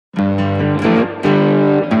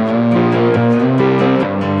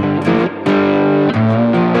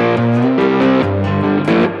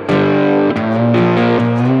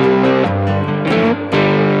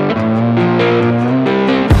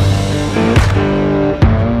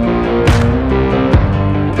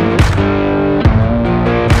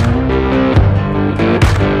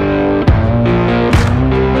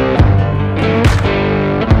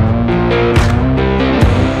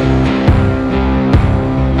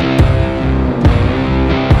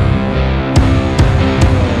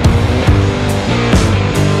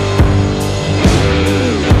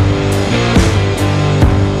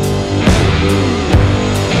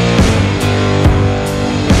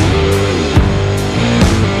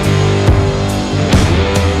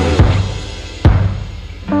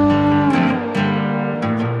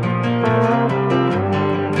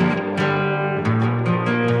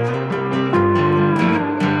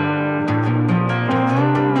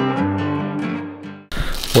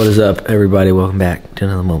What is up, everybody? Welcome back to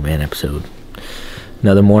another Moman episode.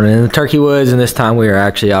 Another morning in the turkey woods, and this time we are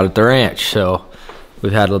actually out at the ranch. So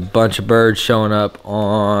we've had a bunch of birds showing up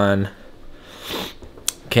on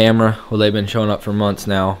camera. Well, they've been showing up for months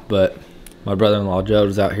now, but my brother-in-law Joe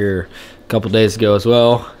was out here a couple days ago as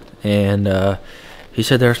well, and he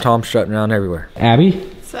said there's Tom strutting around everywhere. Abby,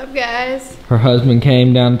 What's up, guys? her husband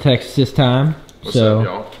came down to Texas this time. What's up,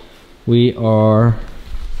 y'all? We are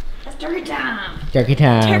It's turkey time. turkey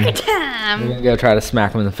time. Turkey time. We're gonna go try to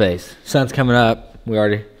smack him in the face. Sun's coming up. We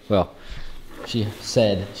already, well, she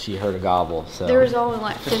said she heard a gobble, so. There was only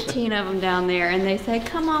like 15 of them down there, and they said,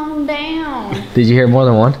 "Come on down." Did you hear more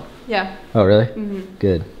than one? Yeah. Oh, really? Mhm.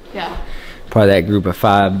 Good. Yeah. Probably that group of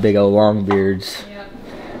 5 big old long beards. Yep.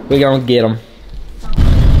 We gonna get them.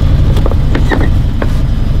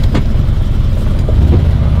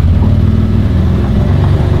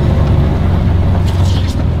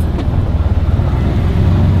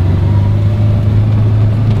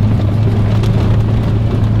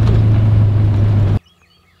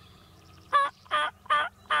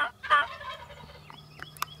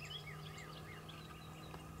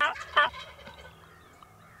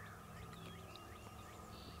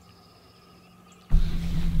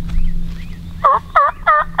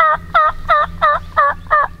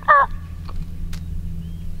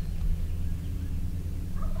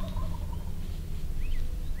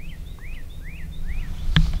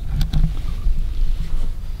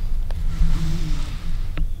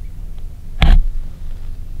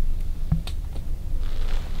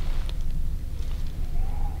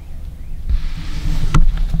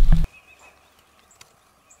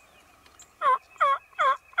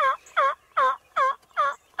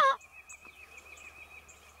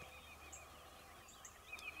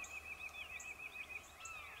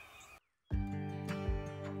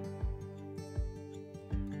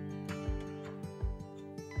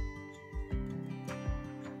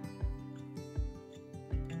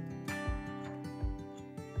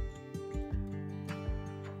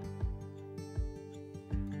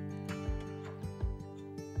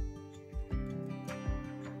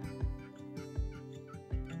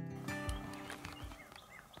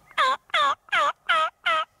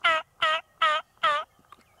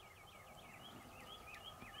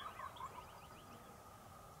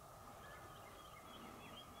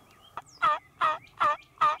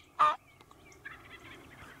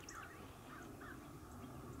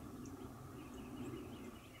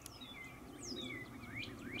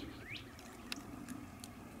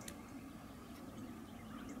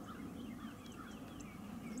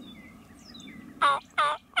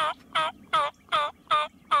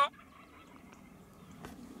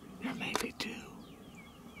 Maybe 2.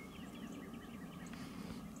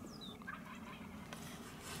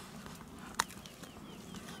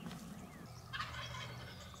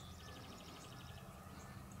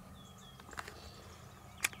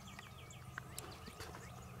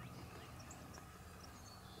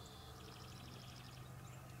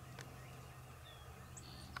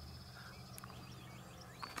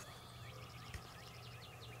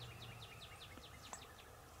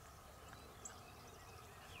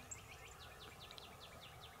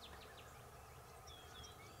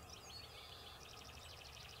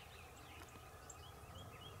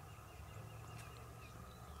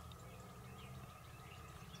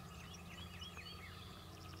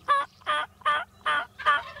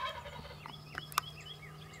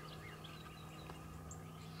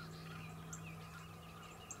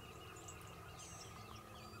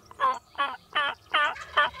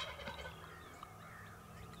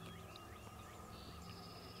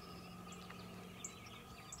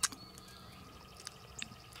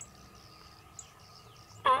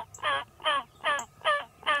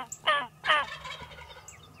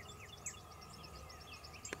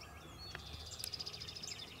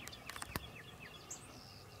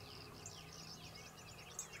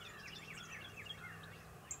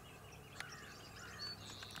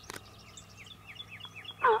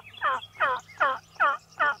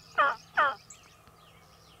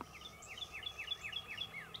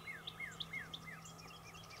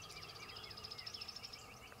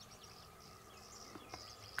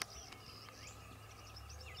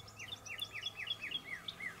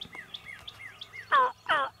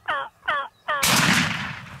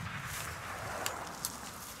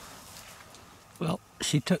 Well,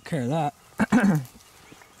 she took care of that.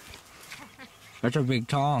 That's a big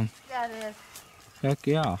Tom. Yeah, it is. Heck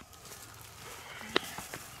yeah.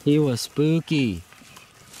 He was spooky.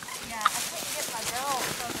 Yeah, I couldn't get my belt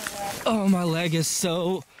over there. Oh, my leg is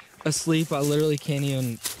so asleep, I literally can't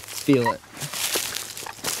even feel it.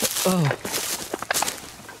 Oh.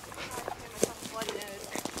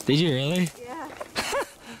 Did you really? Yeah.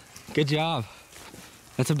 Good job.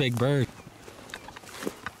 That's a big bird.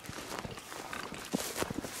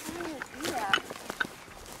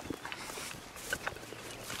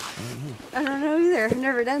 I don't know either. I've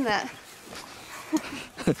never done that.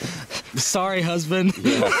 Sorry, husband.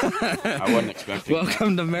 Yeah, I wasn't expecting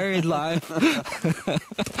Welcome to married life.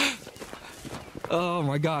 Oh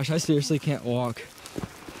my gosh, I seriously can't walk.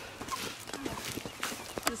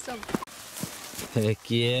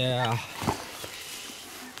 Heck yeah.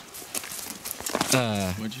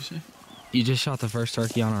 What'd you say? You just shot the first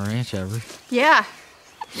turkey on our ranch ever. Yeah.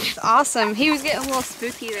 It's awesome. He was getting a little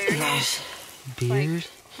spooky there. Nice. Beers?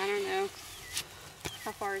 I don't know.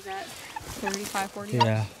 How far is that? 35, 40?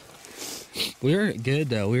 Yeah. We were good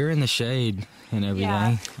though. We were in the shade and everything.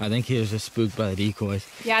 Yeah. I think he was just spooked by the decoys.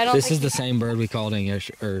 Yeah, I don't This think is the same bird we called in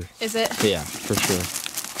yesterday. Is it? Yeah, for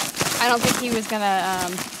sure. I don't think he was gonna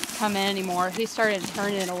come in anymore. He started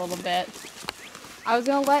turning a little bit. I was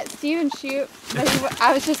gonna let Steven shoot, but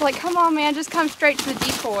I was just like, come on, man, just come straight to the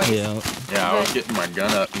decoys. Yeah. Yeah, I was getting my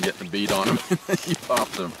gun up and getting the beat on him, and then you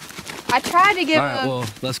popped him. I tried to give All right, him. well,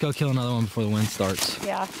 let's go kill another one before the wind starts.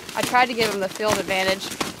 Yeah, I tried to give him the field advantage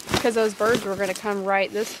because those birds were gonna come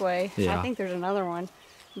right this way. Yeah. I think there's another one,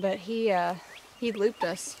 but he looped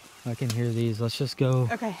us. I can hear these. Let's just go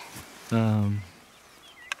Okay.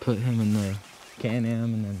 put him in the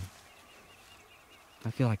Can-Am and then I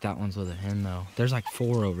feel like that one's with a hen though. There's like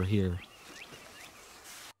 4 over here.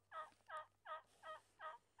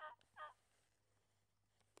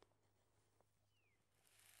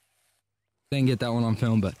 Didn't get that one on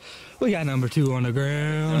film, but we got number 2 on the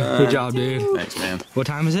ground. Good job, dude. Thanks, man. What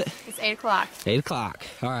time is it? It's 8 o'clock. 8 o'clock.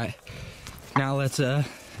 All right. Now let's,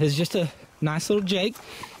 it's just a nice little Jake.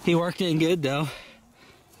 He worked in good though.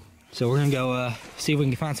 So we're gonna go see if we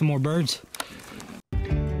can find some more birds.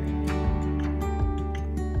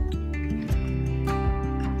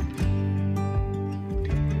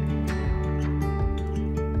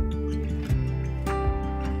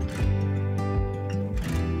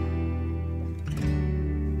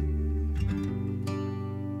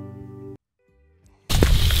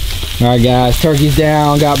 All right, guys, turkey's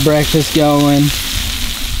down, got breakfast going.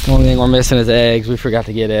 Only thing we're missing is eggs. We forgot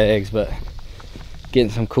to get eggs, but getting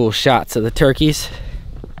some cool shots of the turkeys.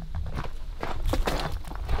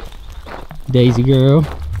 Daisy girl.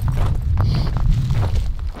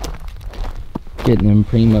 Getting them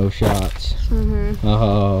primo shots. Mm-hmm.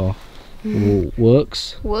 Oh,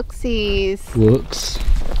 wooks. Wooksies. Wooks.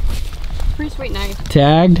 Pretty sweet knife.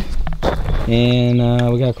 Tagged, and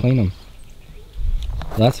we gotta clean them.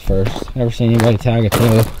 That's the first. Never seen anybody tag a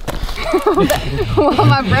toe. Well,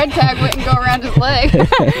 my bread tag wouldn't go around his leg.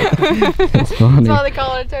 That's funny. That's why they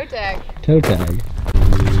call it a toe tag. Toe tag.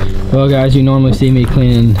 Well, guys, you normally see me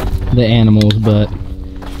cleaning the animals, but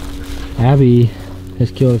Abby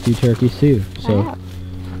has killed a few turkeys too. So I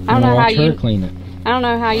don't know how watch her you clean it. I don't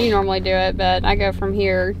know how you normally do it, but I go from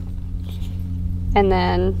here and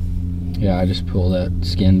then Yeah, I just pull that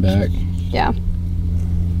skin back. yeah.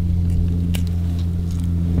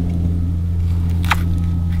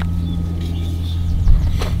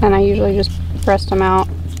 And I usually just breast them out.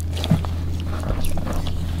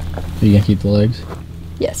 Are you gonna keep the legs?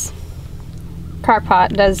 Yes. Crock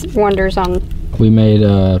pot does wonders on. We made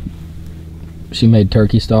she made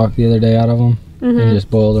turkey stock the other day out of them, and just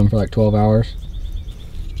boiled them for like 12 hours.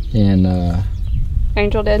 And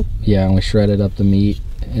Angel did. yeah, and we shredded up the meat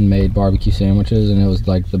and made barbecue sandwiches, and it was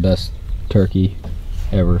like the best turkey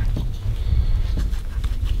ever.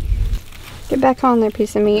 Get back on there,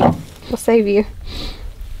 piece of meat. We'll save you.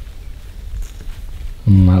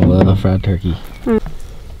 I love fried turkey.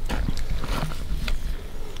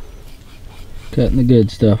 Cutting the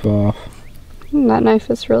good stuff off. That knife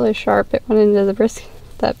is really sharp. It went into the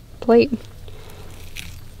that plate.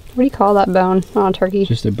 What do you call that bone on a turkey?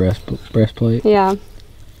 Just a breastplate. Yeah.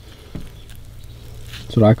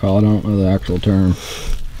 That's what I call it. I don't know the actual term.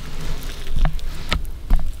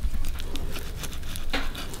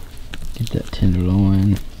 Get that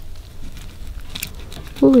tenderloin.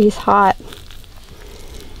 Ooh, he's hot.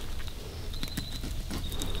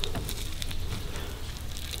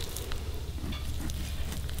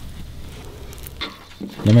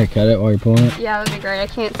 You want me to cut it while you're pulling it? Yeah, that would be great. I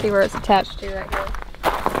can't see where it's attached to right here.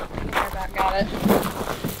 I about got it.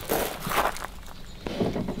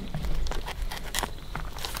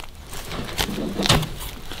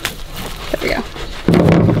 There we go.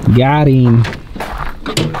 Got him.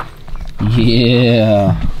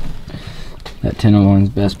 Yeah. That tenderloin's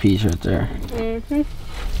best piece right there. Mm-hmm.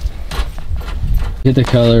 Get the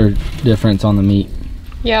color difference on the meat.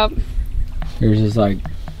 Yep. Yours is like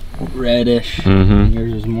reddish. Mm-hmm.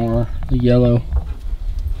 Yours is more yellow.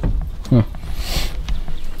 Huh.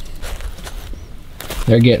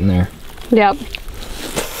 They're getting there. Yep.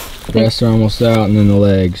 The rest are almost out, and then the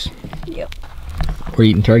legs. Yep. We're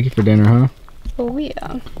eating turkey for dinner, huh? Oh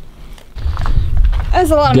yeah.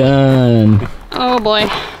 That's a lot of Done. Oh boy.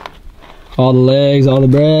 All the legs, all the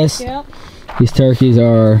breasts. Yep. These turkeys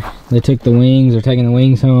they took the wings, they're taking the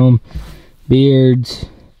wings home. Beards,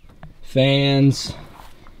 fans,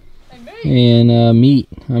 and meat.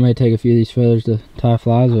 I might take a few of these feathers to tie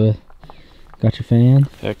flies with. Got your fan?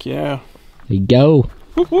 Heck yeah. There you go.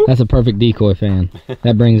 That's a perfect decoy fan.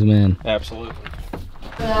 That brings them in. Absolutely.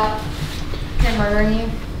 They're murdering you.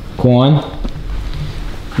 Quan.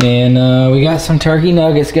 And we got some turkey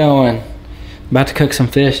nuggets going. About to cook some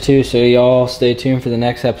fish too, so y'all stay tuned for the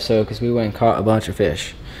next episode because we went and caught a bunch of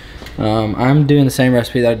fish. I'm doing the same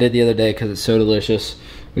recipe that I did the other day because it's so delicious.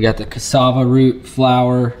 We got the cassava root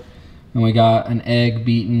flour, and we got an egg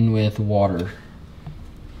beaten with water.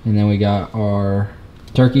 And then we got our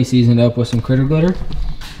turkey seasoned up with some critter glitter.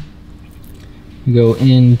 We go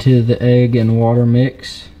into the egg and water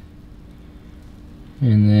mix.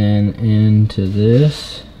 And then into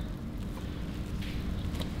this.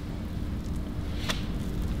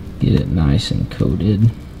 Get it nice and coated.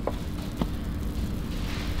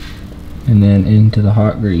 And then into the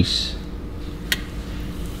hot grease.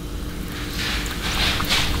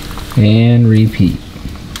 And repeat.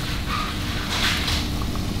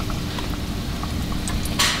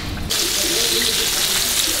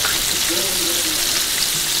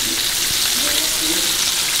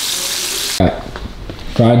 Alright,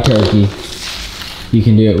 fried turkey. You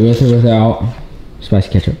can do it with or without spicy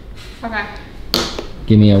ketchup. Okay.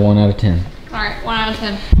 Give me a 1 out of 10. Alright, 1 out of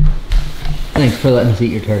 10. Thanks for letting us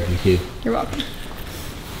eat your turkey too. You're welcome.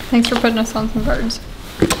 Thanks for putting us on some birds.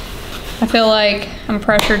 I feel like I'm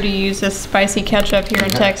pressured to use this spicy ketchup here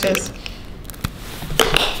in Texas.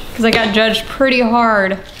 Because I got judged pretty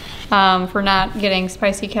hard for not getting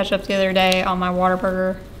spicy ketchup the other day on my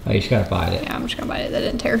Whataburger. Oh, you just gotta bite it. Yeah, I'm just gonna bite it. That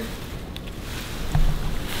didn't tear.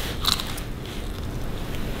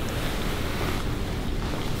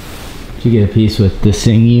 Did you get a piece with the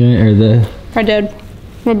sing unit or the... I did.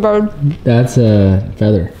 With bird. That's a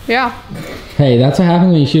feather. Yeah. Hey, that's what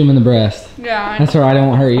happens when you shoot them in the breast. Yeah. That's alright, I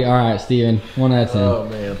won't hurt you. Alright, Steven. 1 out of 10. Oh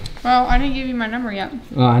man. Well, I didn't give you my number yet.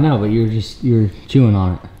 Oh, I know, but you're chewing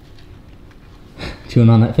on it. Chewing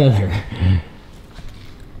on that feather.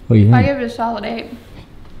 What do you think? I give it a solid 8.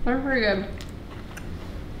 They're pretty good.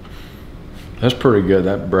 That's pretty good.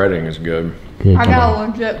 That breading is good. Good I job. got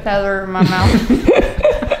a legit feather in my mouth.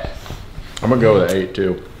 I'm gonna go with an 8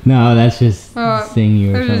 too. No, that's just sing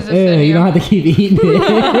you or it was something. just Ew, sing you you. don't have to keep eating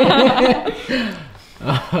it.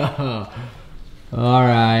 Oh.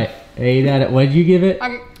 Alright. 8 out of... What did you give it?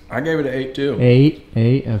 I gave it an 8 too. 8?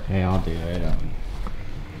 8? Okay, I'll do it.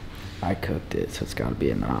 I cooked it, so it's gotta be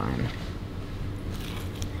a 9.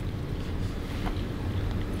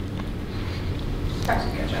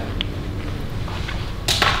 Spicy ketchup.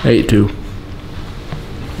 8 too.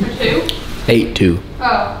 2? 8 2.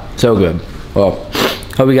 Oh. So good. Well,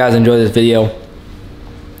 hope you guys enjoyed this video.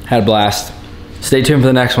 Had a blast. Stay tuned for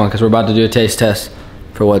the next one because we're about to do a taste test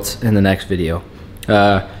for what's in the next video.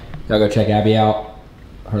 Y'all go check Abby out.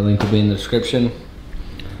 Her link will be in the description.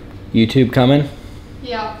 YouTube coming.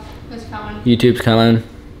 Yeah, it's coming. YouTube's coming.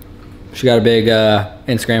 She got a big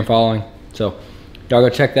Instagram following. So y'all go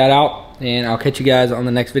check that out and I'll catch you guys on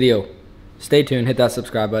the next video. Stay tuned, hit that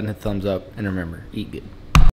subscribe button, hit the thumbs up, and remember, eat good.